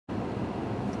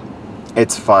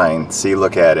It's fine. See,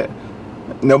 look at it.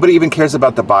 Nobody even cares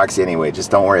about the box anyway.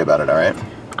 Just don't worry about it, all right?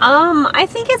 I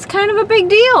think it's kind of a big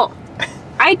deal.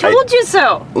 I told you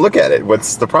so. Look at it.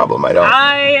 What's the problem? I don't.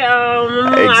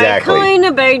 Exactly. I kind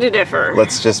of beg to differ.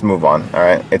 Let's just move on, all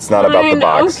right? It's not about the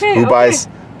box. Okay,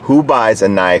 Who buys a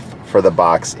knife for the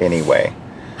box anyway?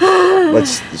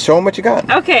 Let's show them what you got.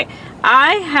 Okay,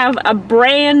 I have a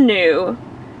brand new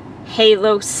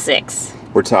Halo 6.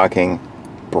 We're talking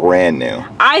brand new.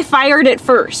 I fired it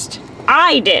first.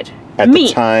 I did. At the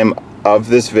time of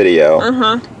this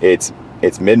video, it's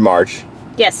mid-March.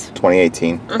 Yes.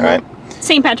 2018. All right.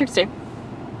 St. Patrick's Day.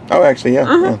 Oh, actually,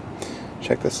 yeah.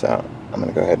 Check this out. I'm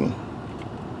gonna go ahead and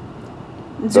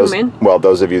zoom in. Well,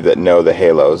 those of you that know the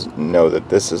Halos know that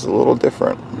this is a little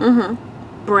different.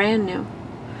 Brand new.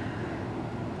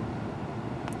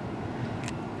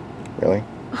 Really?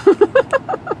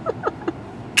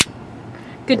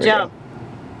 Good job.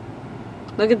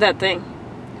 Look at that thing.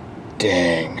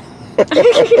 Dang.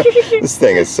 This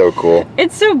thing is so cool.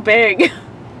 It's so big.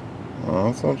 Oh,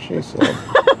 that's what she said.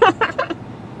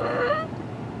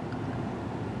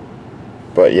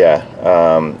 But yeah,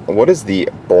 what is the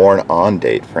born on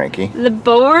date, Frankie? The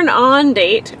born on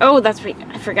date. Oh, that's right.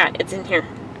 I forgot. It's in here.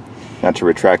 Not to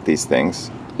retract these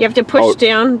things. You have to push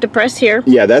down to press here.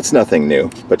 Yeah, that's nothing new.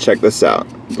 But check this out.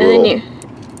 And then you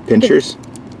pinchers.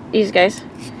 These guys.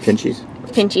 Pinchies.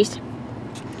 Pinchies.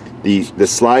 The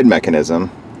slide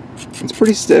mechanism. It's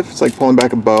pretty stiff. It's like pulling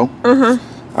back a bow. All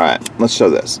right, let's show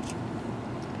this.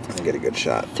 Let me get a good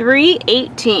shot.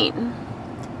 318.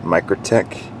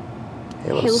 Microtech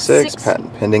Halo 6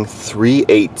 patent pending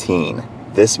 318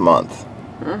 this month.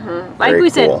 Like we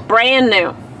said, brand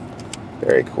new.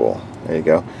 Very cool. There you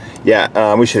go.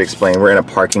 Yeah, we should explain. We're in a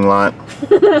parking lot.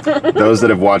 Those that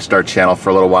have watched our channel for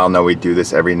a little while know we do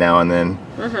this every now and then.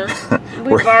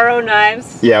 We borrow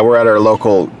knives. Yeah, we're at our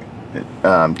local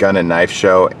gun and knife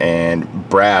show, and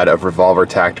Brad of Revolver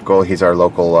Tactical, he's our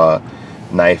local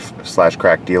knife /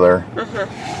 crack dealer.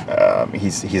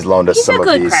 He's loaned us some of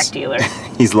these. He's a good crack dealer.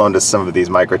 He's loaned us some of these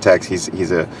Microtechs.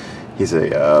 He's a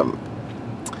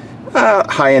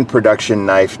high-end production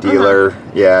knife dealer.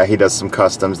 Yeah, he does some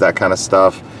customs, that kind of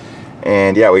stuff.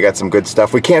 And yeah, we got some good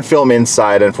stuff. We can't film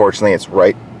inside, unfortunately. It's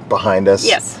right behind us.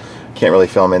 Yes. Can't really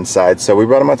film inside, so we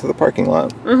brought him out to the parking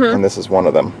lot, and this is one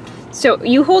of them. So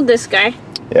you hold this guy.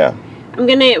 Yeah.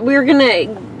 We're gonna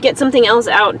get something else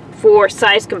out for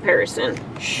size comparison.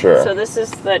 Sure. So this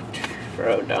is the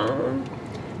Trodon.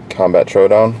 Combat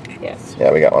Trodon? Yes.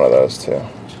 Yeah, we got one of those too.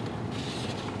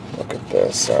 Look at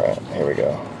this. All right, here we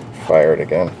go. Fire it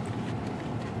again.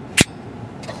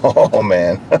 Oh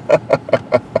man.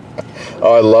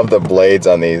 Oh, I love the blades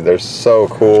on these. They're so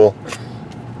cool.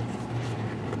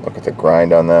 Look at the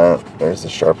grind on that. There's the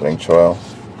sharpening choil.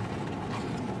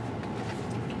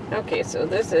 Okay, so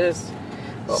this is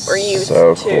what we're used to.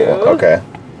 So cool. Okay.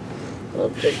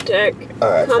 Microtech. All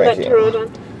right, Combat Frankie. Trodon.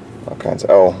 All kinds of,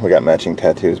 oh, we got matching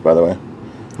tattoos, by the way.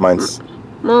 Mine's.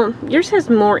 Well, yours has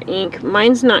more ink.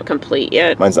 Mine's not complete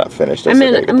yet. Mine's not finished. I'm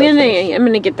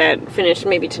gonna get that finished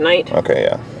maybe tonight. Okay,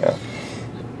 yeah.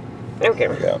 Okay. There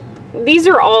we go. These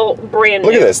are all brand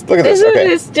new. Look at this. Look at this. Okay.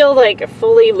 This is still like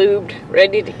fully lubed,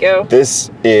 ready to go. This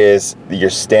is your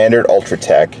standard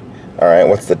Ultratech. All right,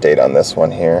 what's the date on this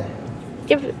one here?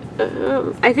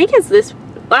 I think it's this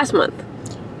last month,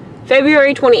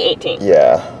 February 2018.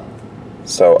 Yeah,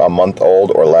 so a month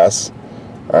old or less.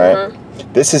 All right.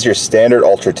 This is your standard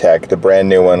Ultratech, the brand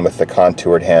new one with the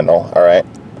contoured handle. All right.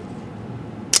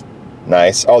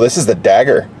 Nice. Oh, this is the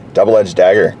dagger, double-edged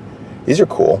dagger. These are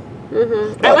cool.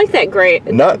 I like that gray.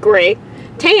 Not gray.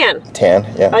 Tan. Tan.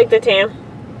 Yeah. I like the tan.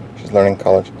 She's learning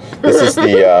colors. This is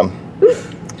the.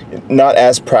 Not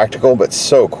as practical, but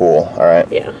so cool. All right.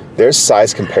 Yeah. There's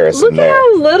size comparison there. Look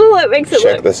how little it makes it look.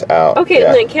 Check this out. Okay,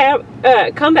 yeah. and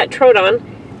then Combat Trodon.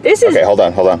 This is. Okay, hold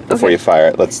on. Before you fire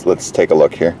it, let's take a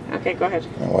look here. Okay, go ahead.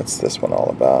 Now, what's this one all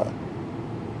about?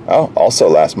 Oh, also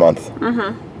last month.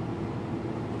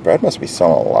 Brad must be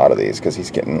selling a lot of these because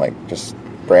he's getting like just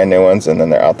brand new ones, and then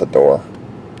they're out the door.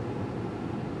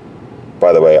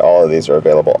 By the way, all of these are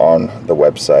available on the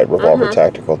website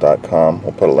revolvertactical.com.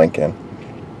 We'll put a link in.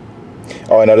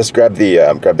 Oh, and I just grab the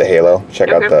Halo. Check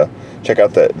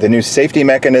out the new safety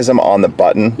mechanism on the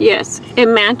button. Yes, it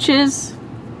matches.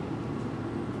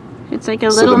 It's like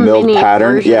a so little the milled mini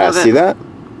pattern. version Yeah, of it. see that?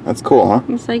 That's cool, huh?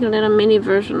 It's like a little mini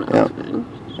version of it.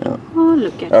 Yeah. Oh,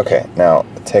 look at it. Okay, now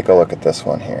take a look at this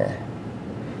one here.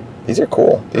 These are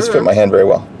cool. These fit my hand very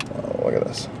well. Oh, look at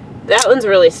this. That one's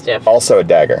really stiff. Also a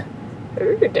dagger.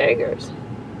 Ooh, daggers.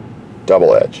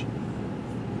 Double edge.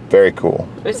 Very cool.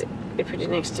 They put it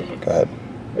next to him. Go ahead.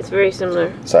 It's very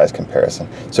similar. Size comparison.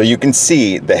 So you can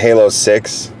see the Halo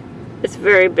 6. It's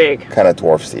very big. Kind of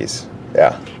dwarfs these.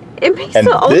 Yeah. It makes the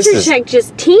Ultratech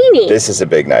just teeny. This is a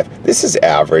big knife. This is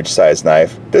average size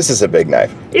knife. This is a big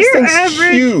knife. This thing's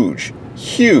average. Huge.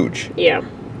 Huge. Yeah.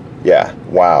 Yeah.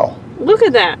 Wow. Look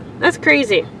at that. That's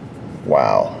crazy.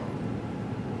 Wow.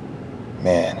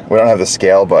 Man, we don't have the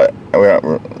scale, but we don't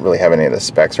really have any of the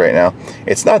specs right now.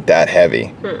 It's not that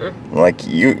heavy. Like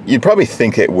you'd probably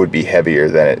think it would be heavier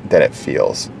than it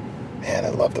feels. Man, I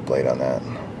love the blade on that.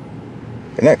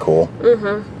 Isn't that cool?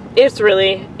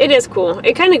 It is cool.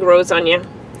 It kind of grows on you.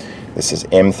 This is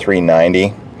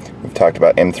M390. We've talked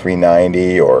about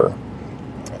M390 or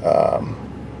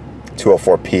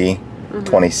 204P,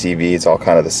 20CV. It's all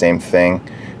kind of the same thing.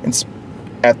 It's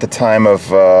at the time of,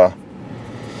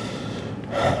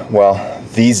 well,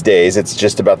 these days, it's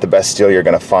just about the best steel you're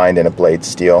going to find in a blade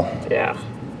steel. Yeah.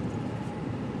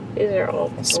 These are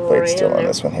all It's blade steel on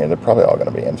this one here. They're probably all going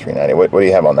to be M390. What do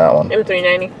you have on that one?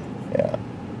 M390. Yeah.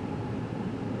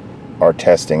 Our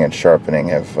testing and sharpening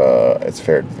have it's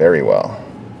fared very well.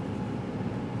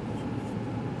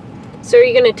 So are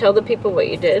you going to tell the people what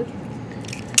you did?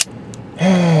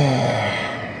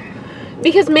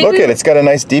 Because maybe... Look it's got a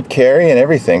nice deep carry and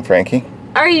everything, Frankie.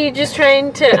 Are you just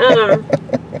trying to,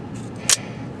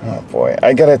 Oh boy,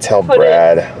 I gotta tell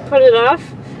Brad. Put it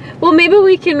off? Well, maybe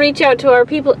we can reach out to our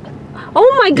people.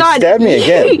 Oh my God! You stabbed me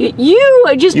again. You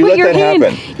just put your hand.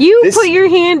 Happen. You put your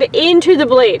hand into the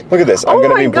blade. Look at this. I'm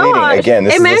gonna be bleeding again.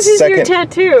 This it matches is the second, your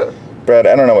tattoo. Brad,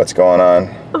 I don't know what's going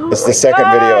on. This is the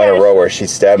second video in a row where she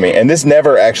stabbed me, and this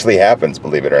never actually happens,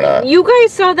 believe it or not. You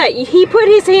guys saw that. He put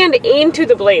his hand into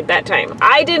the blade that time.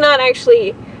 I did not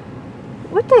actually.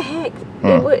 What the heck?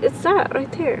 It's that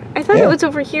right there. I thought it was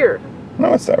over here.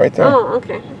 No, it's that right there. Oh,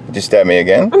 okay. Did you stab me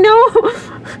again? No,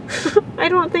 I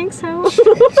don't think so.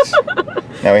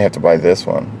 Now we have to buy this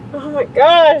one. Oh my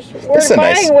gosh. We're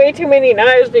buying way too many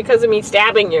knives because of me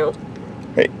stabbing you.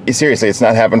 Hey, seriously, it's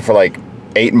not happened for like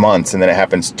 8 months and then it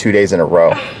happens 2 days in a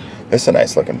row. This is a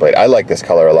nice looking blade. I like this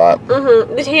color a lot.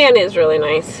 The tan is really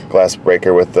nice. Glass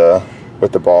breaker with the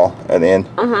ball at the end.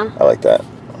 I like that.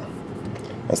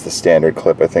 That's the standard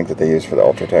clip, I think, that they use for the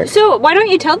Ultratech. So, why don't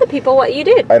you tell the people what you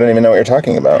did? I don't even know what you're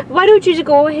talking about. Why don't you just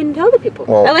go ahead and tell the people?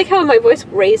 Well, I like how my voice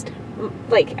raised,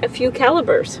 like, a few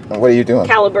calibers. What are you doing?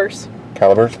 Calibers.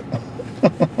 Calibers?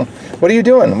 What are you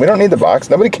doing? We don't need the box.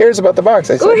 Nobody cares about the box.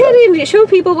 Go ahead and show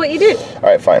people what you did. All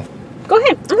right, fine. Go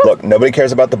ahead. Look, nobody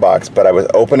cares about the box, but I was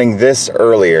opening this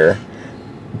earlier.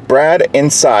 Brad,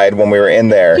 inside, when we were in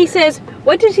there... He says,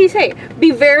 what did he say?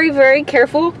 Be very, very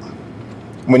careful.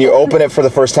 When you open it for the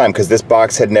first time, because this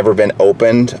box had never been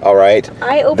opened, all right?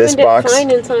 I opened this box, fine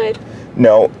inside.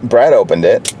 No, Brad opened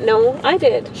it. No, I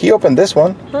did. He opened this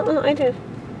one. I did.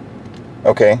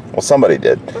 Okay, well, somebody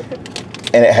did. Okay.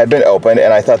 And it had been opened,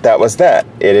 and I thought that was that.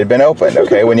 It had been opened,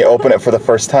 okay, when you open it for the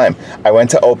first time. I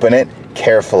went to open it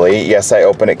carefully. Yes, I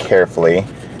opened it carefully,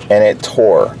 and it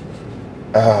tore.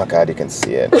 Oh, God, you can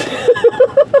see it.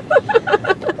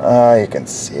 Oh, you can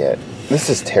see it. This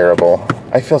is terrible.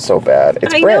 I feel so bad.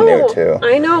 It's brand new, too.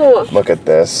 I know. Look at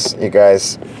this. You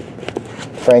guys.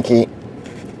 Frankie.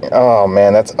 Oh,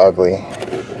 man, that's ugly.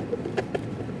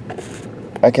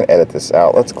 I can edit this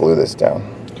out. Let's glue this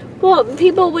down. Well,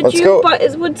 people,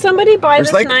 would somebody buy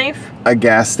this knife? A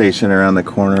gas station around the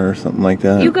corner or something like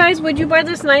that. You guys, would you buy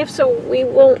this knife so we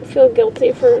won't feel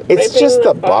guilty for It's just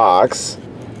the box.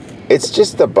 It's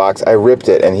just the box. I ripped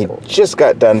it, and he just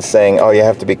got done saying, oh, you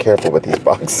have to be careful with these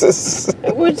boxes.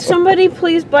 Would somebody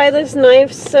please buy this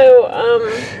knife so,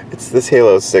 It's this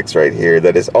Halo 6 right here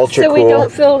that is ultra cool. So we don't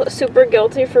feel super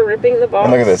guilty for ripping the box.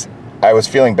 And look at this. I was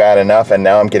feeling bad enough, and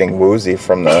now I'm getting woozy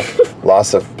from the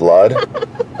loss of blood.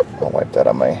 I'll wipe that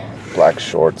on my black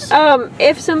shorts.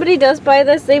 If somebody does buy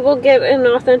this, they will get an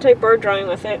authentic bird drawing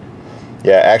with it.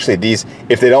 Yeah, actually, these,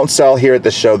 if they don't sell here at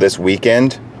the show this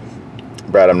weekend...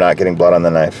 Brad, I'm not getting blood on the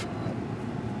knife.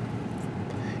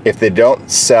 If they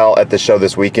don't sell at the show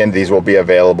this weekend, these will be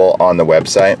available on the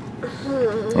website.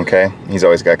 Okay? He's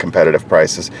always got competitive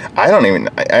prices. I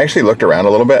actually looked around a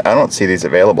little bit. I don't see these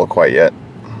available quite yet.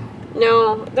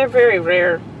 No, they're very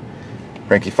rare.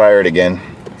 Frankie, fire it again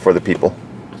for the people.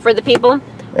 For the people?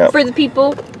 Yep. For the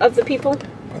people of the people?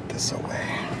 Put this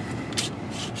away.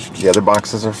 The other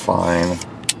boxes are fine.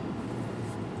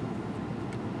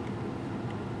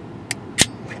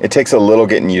 It takes a little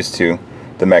getting used to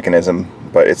the mechanism,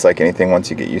 but it's like anything once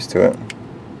you get used to it.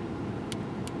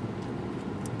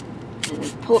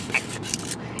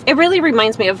 It really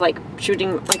reminds me of like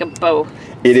shooting like a bow.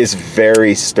 It is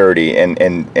very sturdy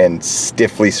and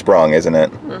stiffly sprung, isn't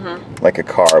it? Like a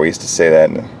car. We used to say that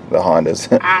Hondas.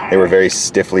 They were very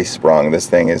stiffly sprung. This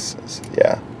thing is,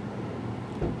 yeah.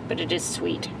 But it is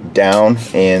sweet. Down,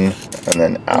 in, and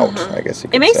then out, I guess you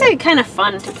could say. It makes it kind of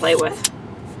fun to play with.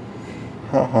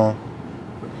 Uh-huh.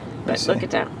 But look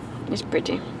at that. It's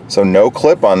pretty. So no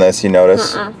clip on this, you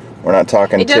notice? We're not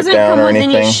talking tip down or anything.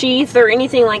 It doesn't come with any sheath or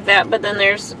anything like that, but then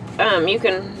there's, you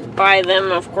can buy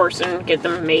them, of course, and get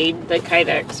them made, the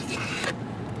Kydex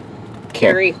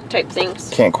carry type things.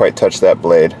 Can't quite touch that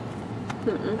blade.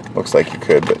 Looks like you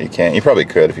could, but you can't. You probably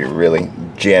could if you really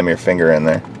jam your finger in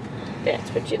there. That's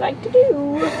what you like to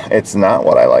do. It's not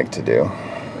what I like to do.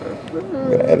 I'm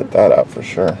going to edit that out for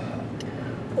sure.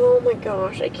 Oh my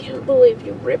gosh, I can't believe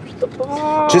you ripped the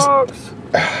box. Just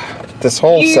this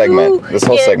whole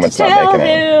segment's not making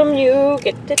it. You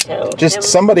get to tell him. Just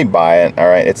somebody buy it, all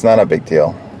right? It's not a big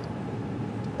deal.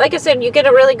 Like I said, you get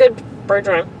a really good bird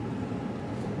drawing.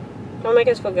 Don't make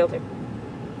us feel guilty.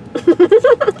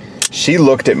 She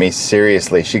looked at me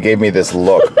seriously. She gave me this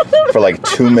look for like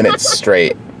 2 minutes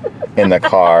straight in the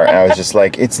car, and I was just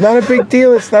like, it's not a big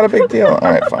deal, it's not a big deal. All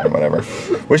right, fine, whatever.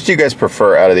 Which do you guys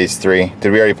prefer out of these three?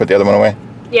 Did we already put the other one away?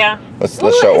 Yeah. Let's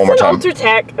show it one more time.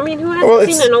 Ultratech. I mean, who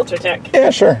hasn't seen an Ultratech? Yeah,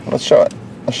 sure. Let's show it.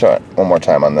 Let's show it one more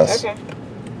time on this. Okay.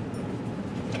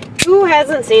 Who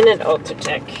hasn't seen an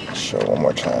Ultratech? Show it one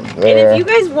more time. There. And if you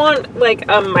guys want like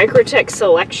a Microtech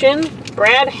selection,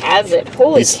 Brad has it.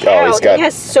 Holy cow, he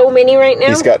has so many right now.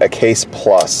 He's got a case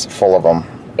plus full of them.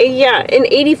 Yeah, in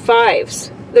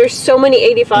 85s. There's so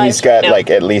many 85s. He's got like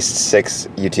at least 6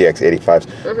 UTX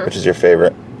 85s. Which is your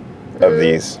favorite of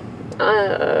these?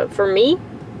 For me,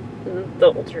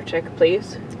 the Ultratech,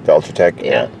 please. The Ultratech?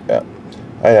 Yeah.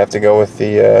 I'd have to go with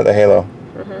the Halo.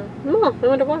 Oh, I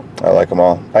wonder why. I like them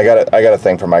all. I got a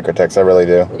thing for Microtechs. I really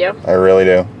do. Yeah. I really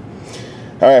do.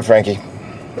 All right, Frankie.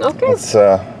 Okay.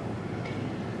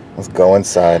 Let's go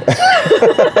inside.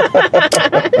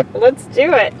 Let's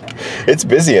do it. It's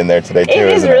busy in there today too. It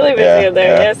is really busy in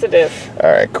there. Yes, it is.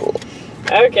 All right, cool.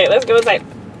 Okay, let's go inside.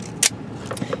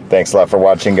 Thanks a lot for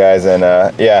watching, guys, and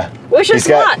yeah. Wish us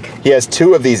luck. He has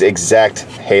 2 of these exact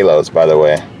Halos, by the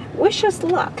way. Wish us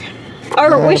luck.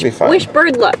 Or wish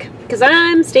Bird luck, because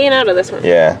I'm staying out of this one.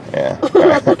 Yeah. All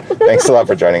right. Thanks a lot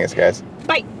for joining us, guys.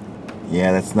 Bye.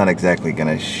 Yeah, that's not exactly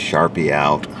gonna Sharpie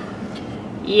out.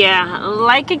 Yeah,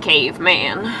 like a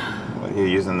caveman. What, you're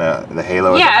using the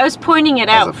Halo? Yeah, I was pointing it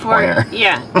out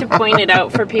to point it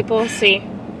out for people. See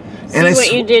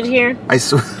what you did here? I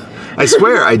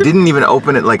swear, I didn't even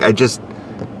open it. Like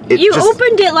you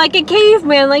opened it like a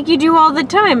caveman, like you do all the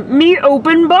time. Me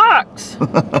open box.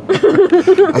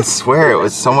 I swear, it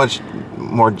was so much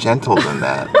more gentle than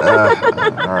that.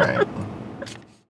 All right.